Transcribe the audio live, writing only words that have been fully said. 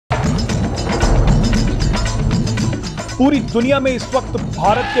पूरी दुनिया में इस वक्त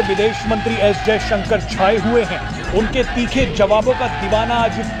भारत के विदेश मंत्री एस जयशंकर छाए हुए हैं। उनके तीखे जवाबों का दीवाना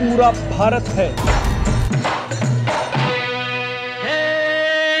आज पूरा भारत है।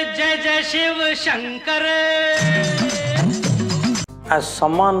 जय जय Shiv Shankar. As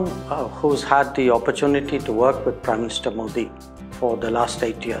someone who's had the opportunity to work with Prime Minister Modi for the last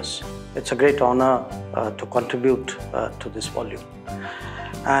 8 years, it's a great honor to contribute to this volume.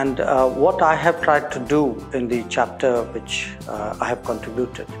 And what I have tried to do in the chapter which I have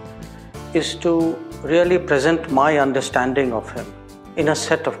contributed is to really present my understanding of him in a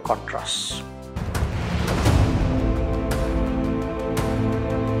set of contrasts.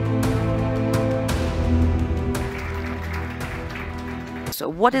 So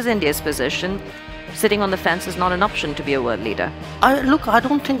what is India's position? Sitting on the fence is not an option to be a world leader. Look, I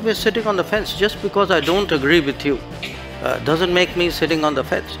don't think we're sitting on the fence. Just because I don't agree with you doesn't make me sitting on the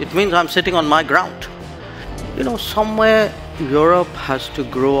fence. It means I'm sitting on my ground. You know, somewhere Europe has to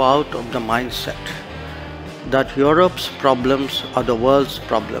grow out of the mindset that Europe's problems are the world's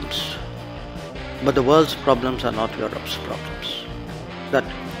problems. But the world's problems are not Europe's problems. That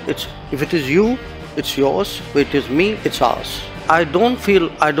if it is you, it's yours. If it is me, it's ours. I don't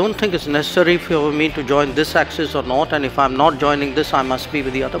think it's necessary for me to join this axis or not, and if I'm not joining this, I must be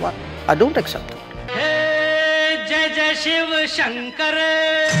with the other one. I don't accept it. Jai Jai Shiv Shankar.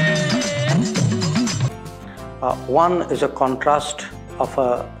 One is a contrast of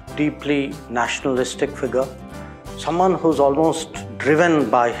a deeply nationalistic figure, someone who's almost driven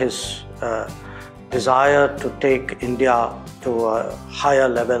by his desire to take India to a higher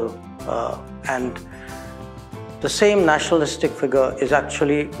level, and the same nationalistic figure is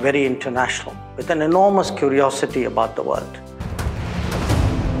actually very international, with an enormous curiosity about the world.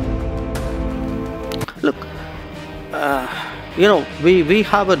 Look, you know, we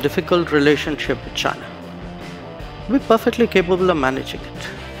have a difficult relationship with China. We're perfectly capable of managing it.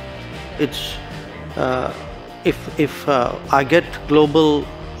 It's if I get global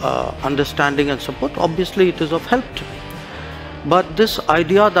understanding and support, obviously it is of help to me. But this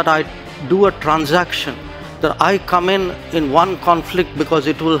idea that I do a transaction, that I come in one conflict because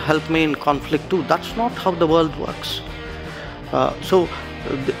it will help me in conflict too, that's not how the world works. So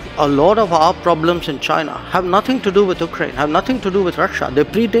a lot of our problems in China have nothing to do with Ukraine, have nothing to do with Russia. They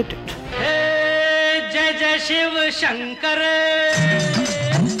predate it. Jai Jai Shiv Shankar.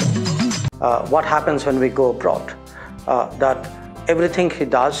 What happens when we go abroad? That everything he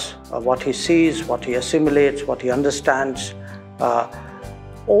does, what he sees, what he assimilates, what he understands,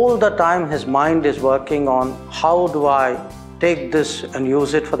 all the time his mind is working on how do I take this and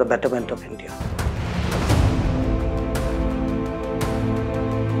use it for the betterment of India.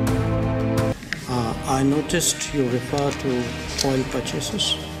 I noticed you refer to oil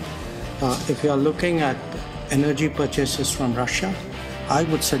purchases. If you are looking at energy purchases from Russia, I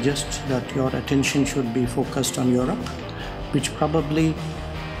would suggest that your attention should be focused on Europe, which probably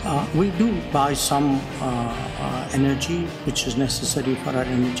we do buy some energy which is necessary for our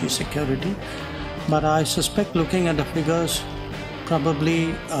energy security, but I suspect, looking at the figures,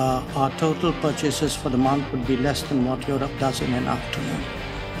 probably our total purchases for the month would be less than what Europe does in an afternoon.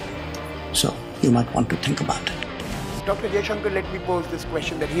 So you might want to think about it. Dr. Jayshankar, let me pose this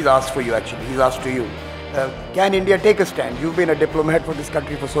question that he's asked for you actually. He's asked to you. Can India take a stand? You've been a diplomat for this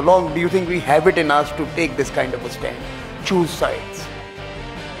country for so long. Do you think we have it in us to take this kind of a stand? Choose sides?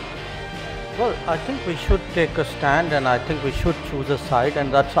 Well, I think we should take a stand, and I think we should choose a side,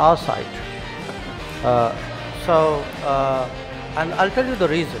 and that's our side. And I'll tell you the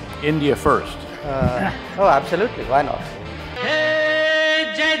reason. India first. Oh, absolutely. Why not?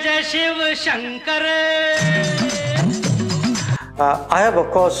 Jai Jai Shiv Shankar. I have,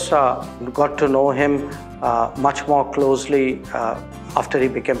 of course, got to know him much more closely after he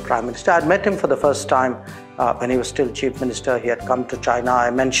became Prime Minister. I had met him for the first time when he was still Chief Minister. He had come to China.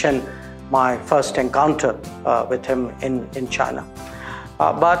 I mentioned my first encounter with him in China.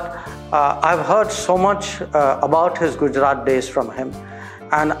 But I've heard so much about his Gujarat days from him,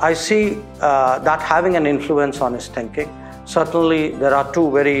 and I see that having an influence on his thinking. Certainly, there are two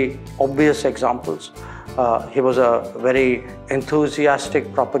very obvious examples. He was a very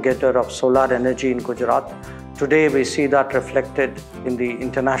enthusiastic propagator of solar energy in Gujarat. Today, we see that reflected in the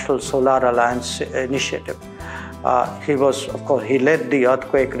International Solar Alliance initiative. He was, of course, he led the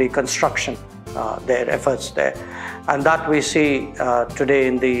earthquake reconstruction, their efforts there. And that we see today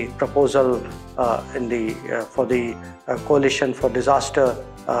in the proposal for the Coalition for Disaster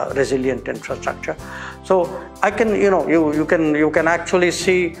Resilient Infrastructure. So I can, you can actually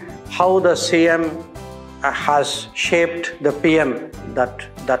see how the CM has shaped the PM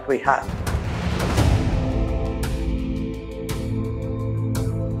that we have.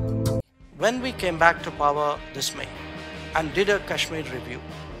 when we came back to power this May and did a Kashmir review,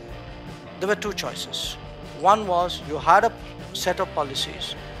 there were two choices. One was you had a set of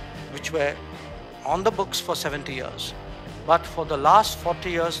policies which were on the books for 70 years, but for the last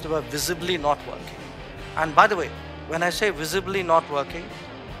 40 years they were visibly not working. And by the way, when I say visibly not working,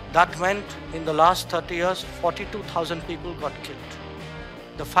 that meant in the last 30 years, 42,000 people got killed.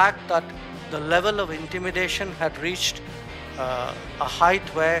 The fact that the level of intimidation had reached a height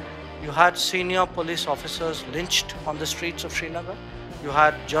where you had senior police officers lynched on the streets of Srinagar, you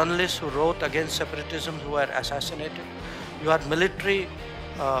had journalists who wrote against separatism who were assassinated, you had military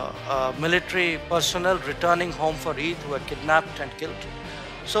personnel returning home for Eid who were kidnapped and killed.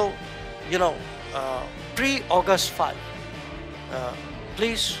 So, you know, pre-August 5,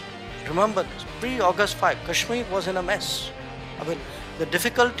 please remember this, pre-August 5, Kashmir was in a mess. I mean, the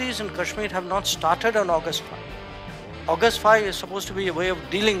difficulties in Kashmir have not started on August 5. August 5 is supposed to be a way of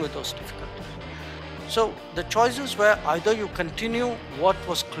dealing with those difficulties. So the choices were either you continue what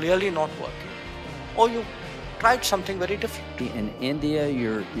was clearly not working, or you tried something very different. In India,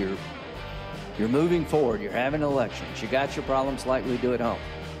 you're moving forward, you're having elections, you got your problems like we do at home,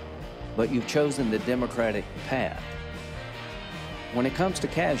 but you've chosen the democratic path. When it comes to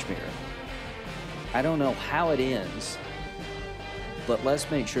Kashmir, I don't know how it ends, but let's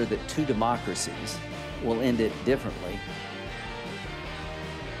make sure that two democracies will end it differently.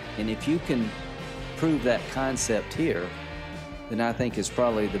 And if you can prove that concept here, then I think it's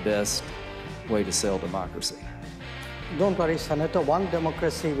probably the best way to sell democracy. Don't worry, Senator, one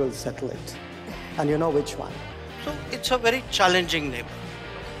democracy will settle it. And you know which one. So it's a very challenging neighbor.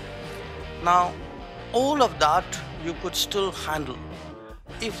 Now, all of that you could still handle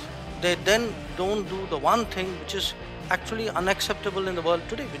if they then don't do the one thing which is actually unacceptable in the world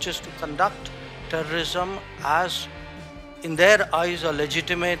today, which is to conduct terrorism as, in their eyes, a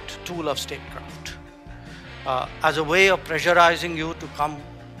legitimate tool of statecraft, as a way of pressurizing you to come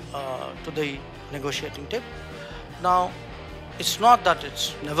to the negotiating table. Now, it's not that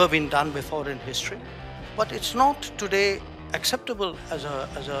it's never been done before in history, but it's not today acceptable as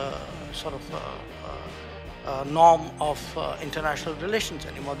a sort of norm of international relations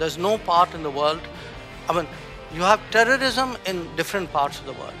anymore. There's no part in the world, I mean, you have terrorism in different parts of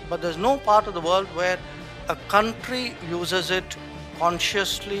the world, but there's no part of the world where a country uses it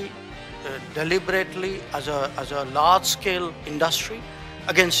consciously, deliberately as a large-scale industry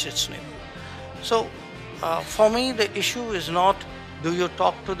against its neighbor. So, for me, the issue is not do you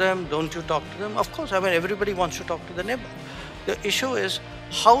talk to them, don't you talk to them. Of course, I mean, everybody wants to talk to the neighbor. The issue is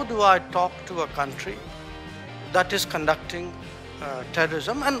how do I talk to a country that is conducting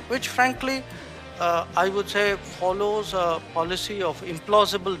terrorism and which, frankly, I would say follows a policy of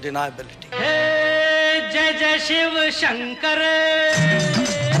implausible deniability. Hey, Jayshankar.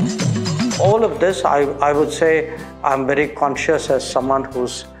 All of this, I would say, I'm very conscious as someone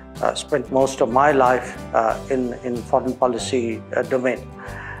who's spent most of my life in foreign policy domain,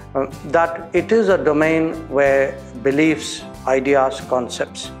 that it is a domain where beliefs, ideas,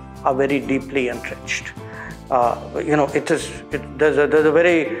 concepts are very deeply entrenched. You know, there's a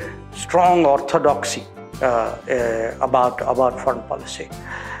very strong orthodoxy about foreign policy.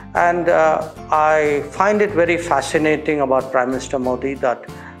 And I find it very fascinating about Prime Minister Modi that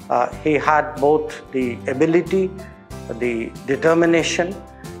he had both the ability, the determination,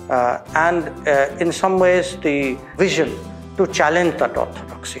 and in some ways the vision to challenge that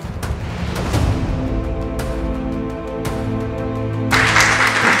orthodoxy.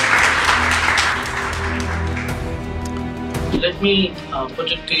 Let me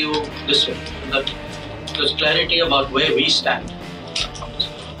put it to you this way, that there's clarity about where we stand.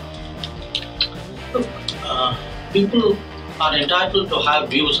 Look, people are entitled to have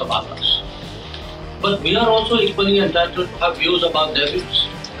views about us, but we are also equally entitled to have views about their views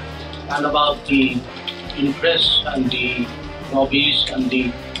and about the interests and the lobbies and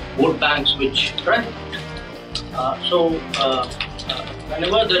the vote banks which drive it. So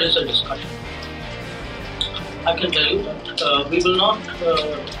whenever there is a discussion, I can tell you that we will not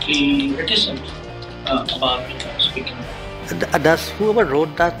be reticent about speaking. Does whoever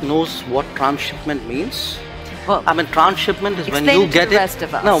wrote that knows what transshipment means? Well, I mean, transshipment is when explain you it to get the it. rest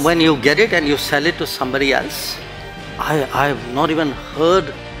of us. No, when you get it and you sell it to somebody else. I have not even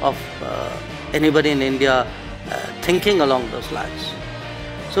heard of anybody in India thinking along those lines.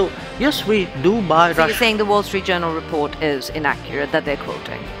 So yes, we do buy. So you're saying the Wall Street Journal report is inaccurate that they're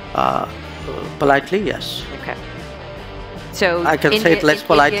quoting? Politely, yes. Okay. So I can say it less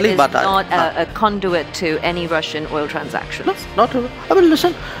politely, India but is not a conduit to any Russian oil transactions. No, not. I mean,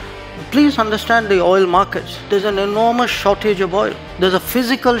 listen. Please understand the oil markets. There's an enormous shortage of oil. There's a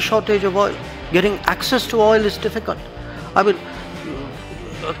physical shortage of oil. Getting access to oil is difficult. I mean,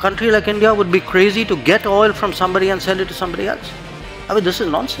 a country like India would be crazy to get oil from somebody and sell it to somebody else. I mean, this is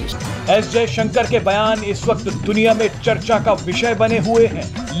nonsense. S Jaishankar के बयान इस वक्त दुनिया में चर्चा का विषय बने हुए हैं।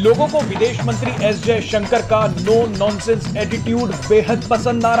 लोगों को विदेश मंत्री एस जयशंकर का नो नॉनसेंस एटीट्यूड बेहद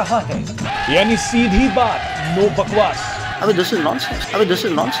पसंद आ रहा है, यानी सीधी बात, नो बकवास। I mean, this is nonsense. I mean, this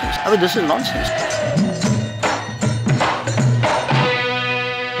is nonsense. I mean, this is nonsense.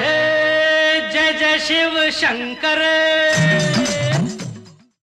 Hey, Jai Jai Shiv Shankar.